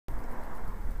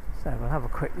So we'll have a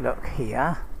quick look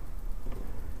here.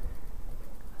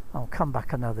 I'll come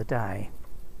back another day,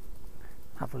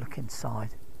 have a look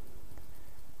inside.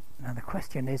 Now the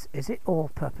question is it all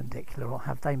perpendicular, or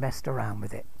have they messed around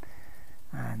with it?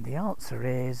 And the answer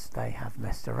is they have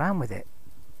messed around with it.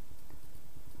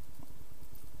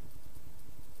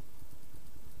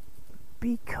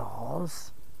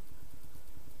 Because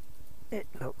it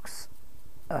looks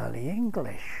early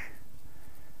English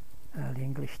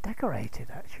decorated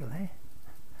actually,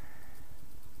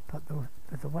 but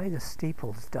the way the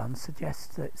steeple's done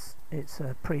suggests that it's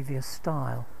a previous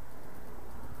style,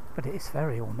 but it is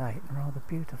very ornate and rather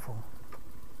beautiful.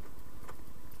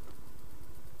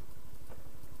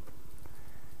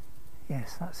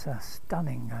 Yes, that's a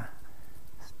stunning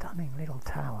little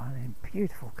tower in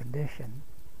beautiful condition.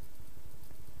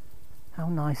 How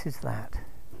nice is that?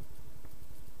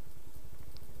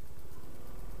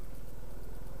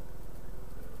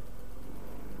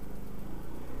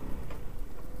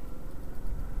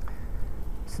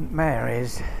 St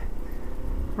Mary's.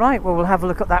 Right, well we'll have a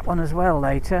look at that one as well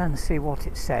later and see what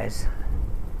it says.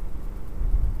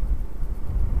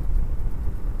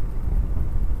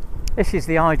 This is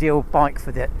the ideal bike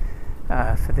for that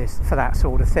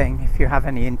sort of thing. If you have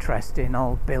any interest in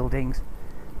old buildings,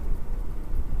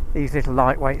 these little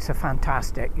lightweights are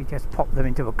fantastic. You just pop them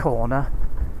into a corner,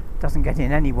 doesn't get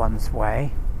in anyone's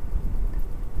way.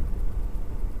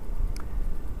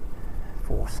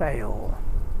 For sale.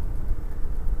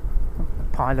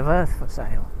 A pile of earth for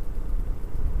sale.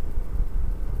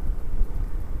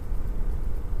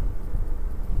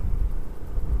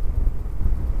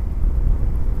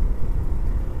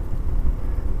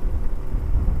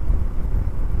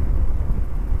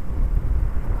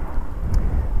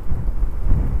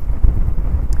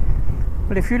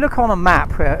 Well, if you look on a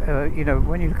map, you know,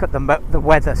 when you look at the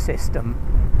weather system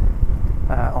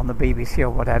on the BBC or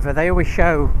whatever, they always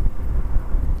show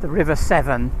the River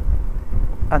Severn,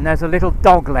 and there's a little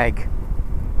dog leg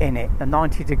in it, a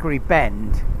 90-degree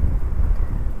bend,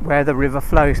 where the river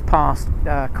flows past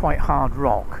quite hard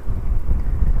rock,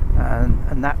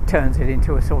 and that turns it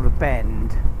into a sort of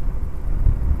bend.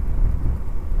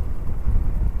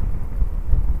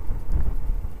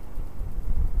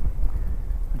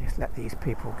 Let these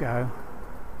people go.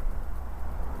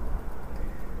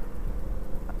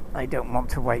 They don't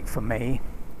want to wait for me.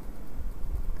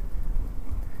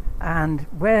 And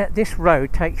where this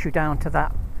road takes you down to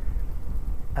that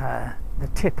the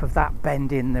tip of that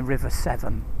bend in the River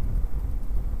Severn.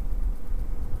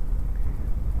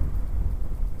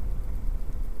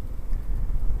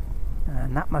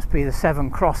 And that must be the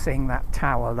Severn crossing, that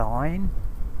tower line.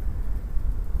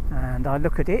 And I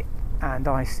look at it and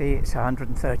I see it's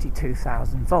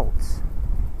 132,000 volts.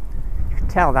 You can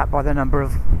tell that by the number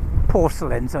of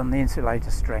porcelains on the insulator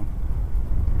string.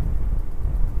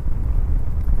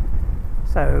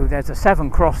 So there's a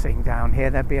Severn crossing down here.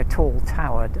 There'd be a tall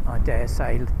tower, I dare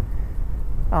say.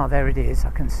 Oh, there it is, I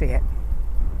can see it.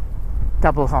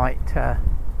 Double height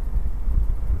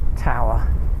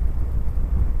tower.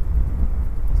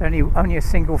 It's only a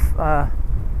single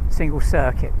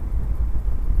circuit,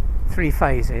 3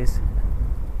 phases.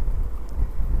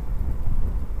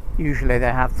 Usually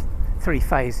they have 3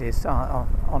 phases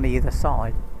on either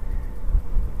side.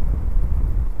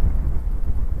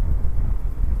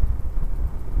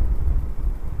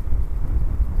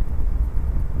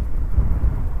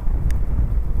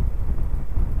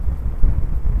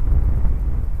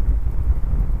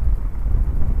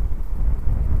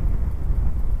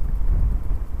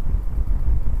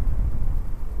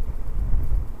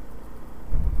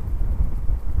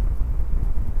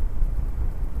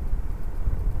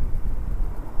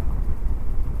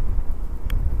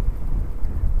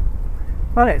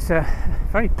 Well, it's a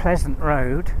very pleasant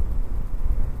road.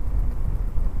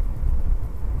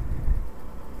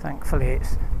 Thankfully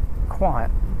it's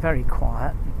quiet, very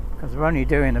quiet, because we're only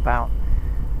doing about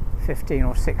 15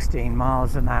 or 16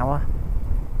 miles an hour,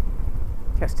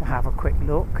 just to have a quick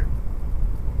look.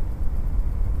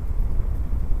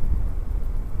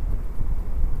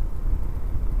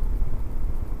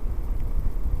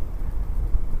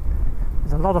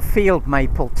 There's a lot of field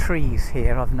maple trees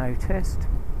here, I've noticed.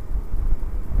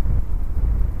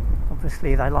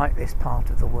 Obviously they like this part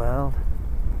of the world.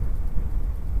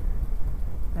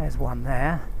 There's one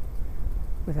there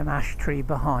with an ash tree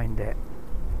behind it.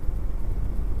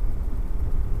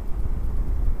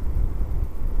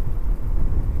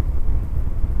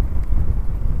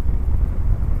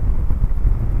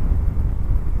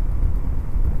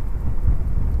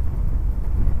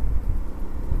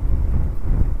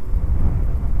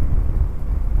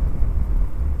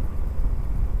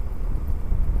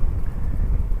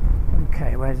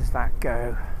 Okay, where does that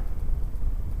go?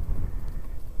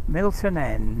 Milton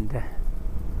End.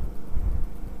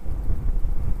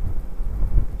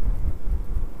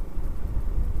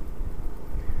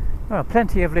 Well,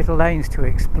 plenty of little lanes to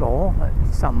explore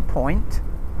at some point.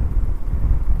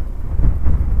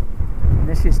 And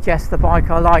this is just the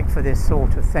bike I like for this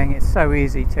sort of thing. It's so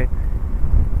easy to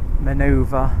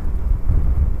manoeuvre.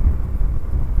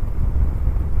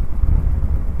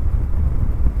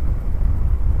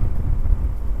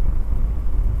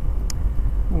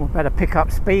 We'll better pick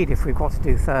up speed if we've got to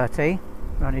do 30.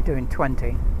 We're only doing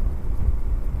 20.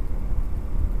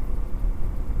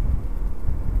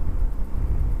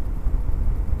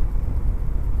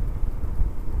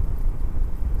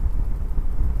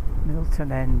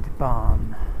 Milton End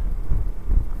Barn.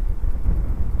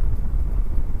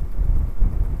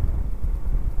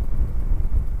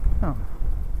 Oh.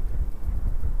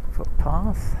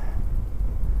 Footpath.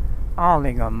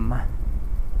 Arlingham.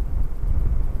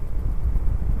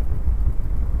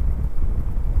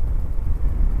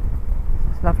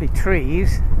 Lovely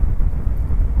trees.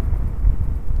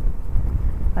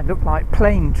 They look like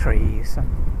plane trees.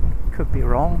 Could be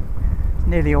wrong. It's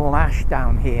nearly all ash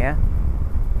down here.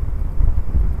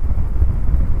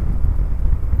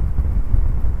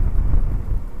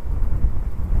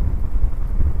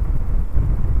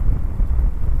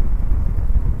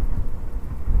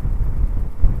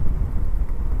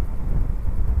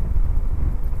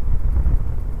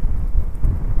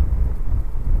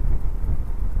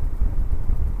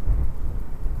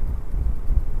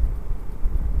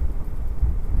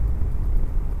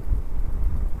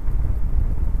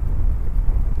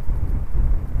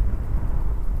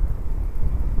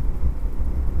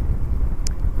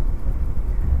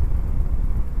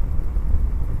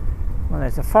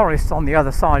 There's a forest on the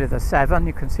other side of the Severn.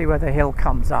 You can see where the hill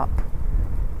comes up.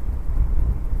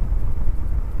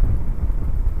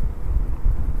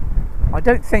 I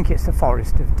don't think it's the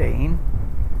Forest of Dean,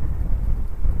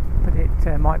 but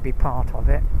it might be part of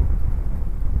it.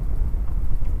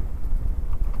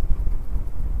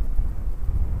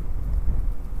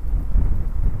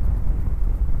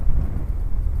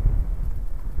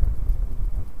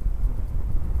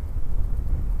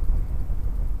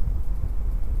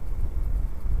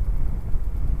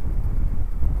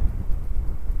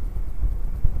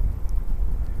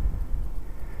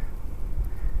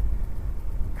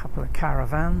 Couple of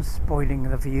caravans spoiling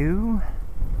the view.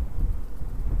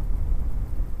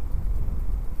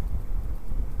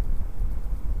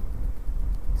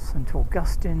 St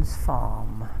Augustine's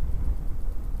Farm.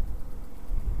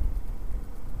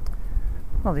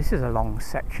 Well, this is a long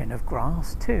section of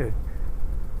grass too.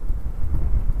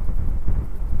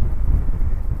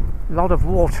 A lot of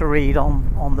waterweed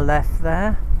on the left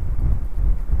there,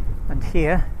 and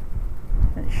here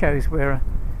it shows we're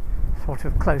sort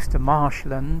of close to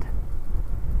marshland.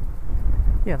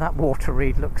 Yeah, that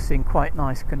waterweed looks in quite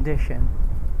nice condition.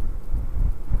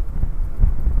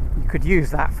 You could use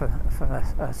that for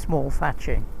a small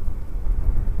thatching,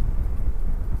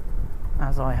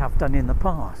 as I have done in the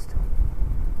past.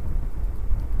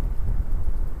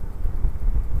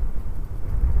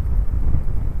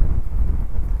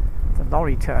 The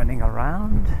lorry turning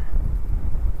around.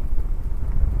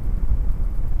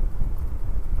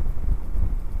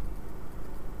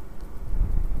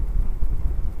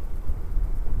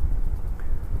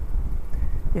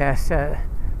 Yes,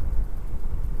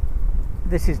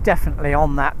 this is definitely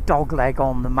on that dogleg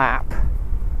on the map.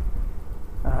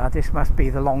 This must be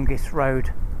the longest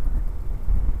road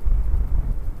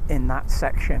in that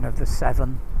section of the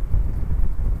Severn.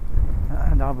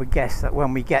 And I would guess that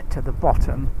when we get to the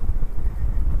bottom,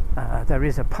 there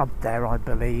is a pub there, I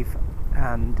believe,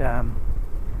 and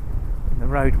the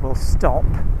road will stop.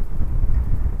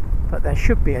 But there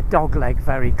should be a dogleg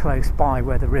very close by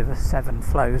where the River Severn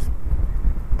flows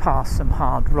past some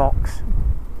hard rocks,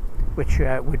 which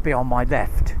would be on my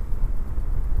left.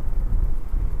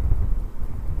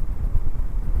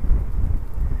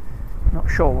 Not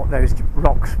sure what those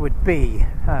rocks would be.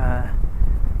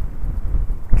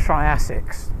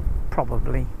 Triassics,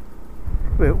 probably.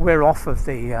 We're off of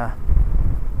the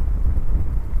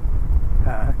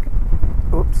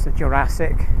the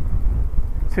Jurassic.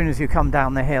 As soon as you come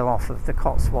down the hill off of the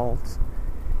Cotswolds,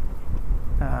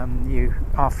 you,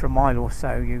 after a mile or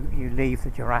so, you leave the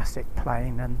Jurassic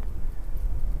Plain and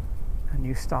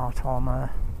you start on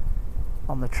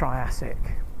the Triassic.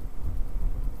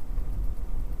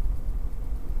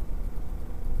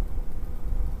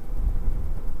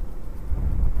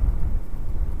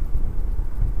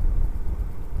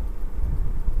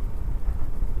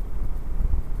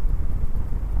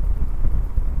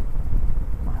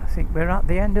 think we're at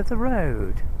the end of the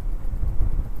road.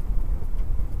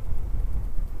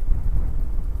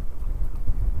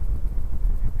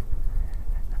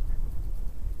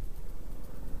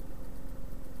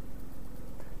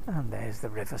 And there's the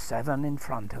River Severn in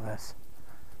front of us.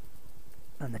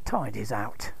 And the tide is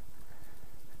out,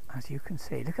 as you can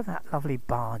see. Look at that lovely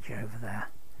barge over there.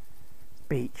 It's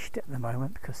beached at the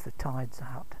moment because the tide's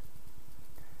out.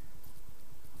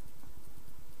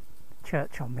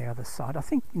 Church on the other side. I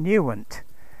think Newent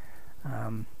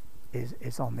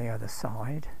is on the other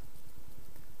side.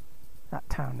 That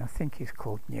town I think is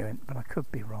called Newent, but I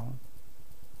could be wrong.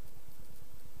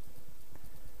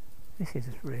 This is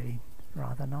really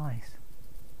rather nice.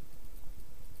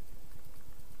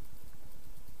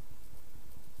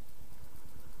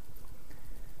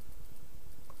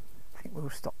 I think we'll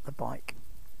stop the bike.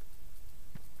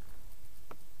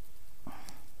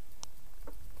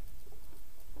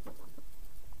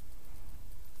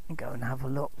 And go and have a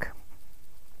look.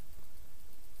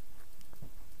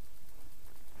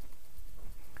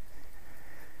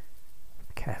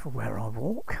 Be careful where I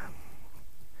walk.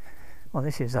 Well,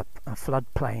 this is a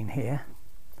floodplain here.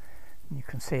 You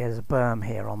can see there's a berm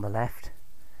here on the left,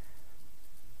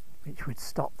 which would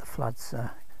stop the floods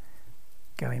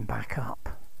going back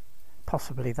up.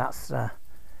 Possibly that's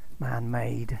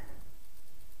man-made.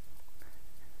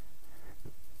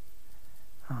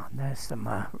 And there's some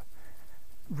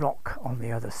rock on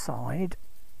the other side,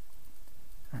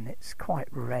 and it's quite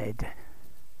red,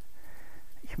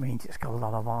 which means it's got a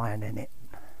lot of iron in it.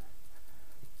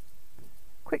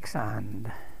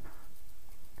 Quicksand.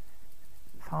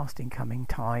 Fast incoming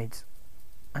tides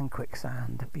and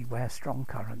quicksand. Beware strong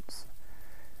currents.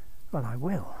 Well, I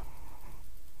will.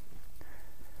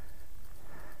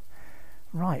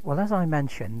 Right, well, as I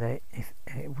mentioned,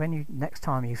 when you next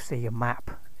time you see a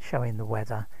map showing the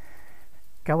weather,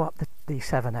 go up the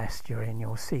Severn Estuary and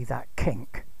you'll see that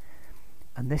kink,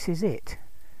 and this is it.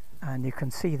 And you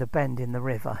can see the bend in the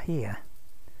river here.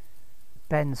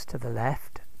 Bends to the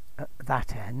left at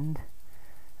that end,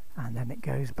 and then it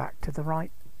goes back to the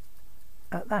right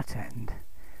at that end.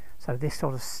 So this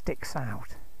sort of sticks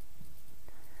out.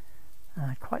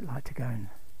 I'd quite like to go and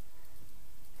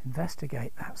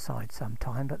investigate that side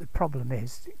sometime, but the problem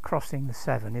is crossing the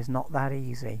Severn is not that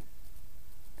easy.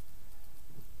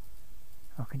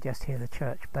 I can just hear the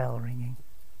church bell ringing.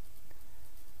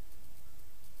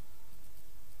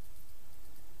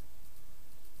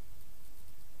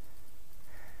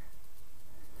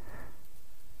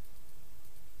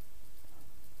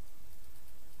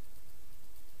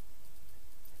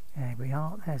 There we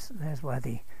are. There's where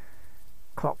the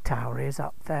clock tower is,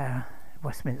 up there.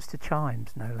 Westminster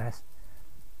chimes, no less.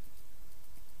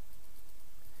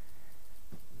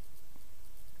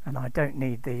 And I don't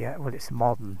need the well, it's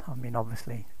modern. I mean,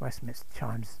 obviously Westminster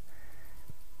chimes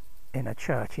in a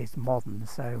church is modern,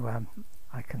 so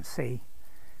I can see.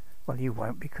 Well, you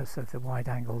won't because of the wide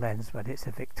angle lens, but it's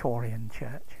a Victorian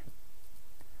church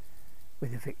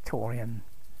with a Victorian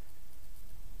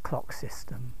clock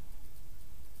system.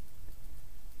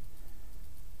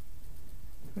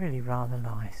 Really rather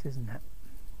nice, isn't it?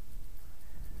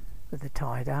 With the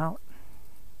tide out.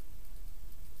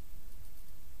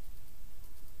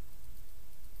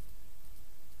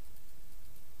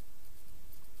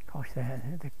 Gosh,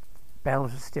 the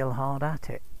bells are still hard at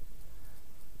it.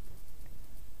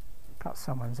 Perhaps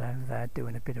someone's over there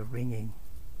doing a bit of ringing.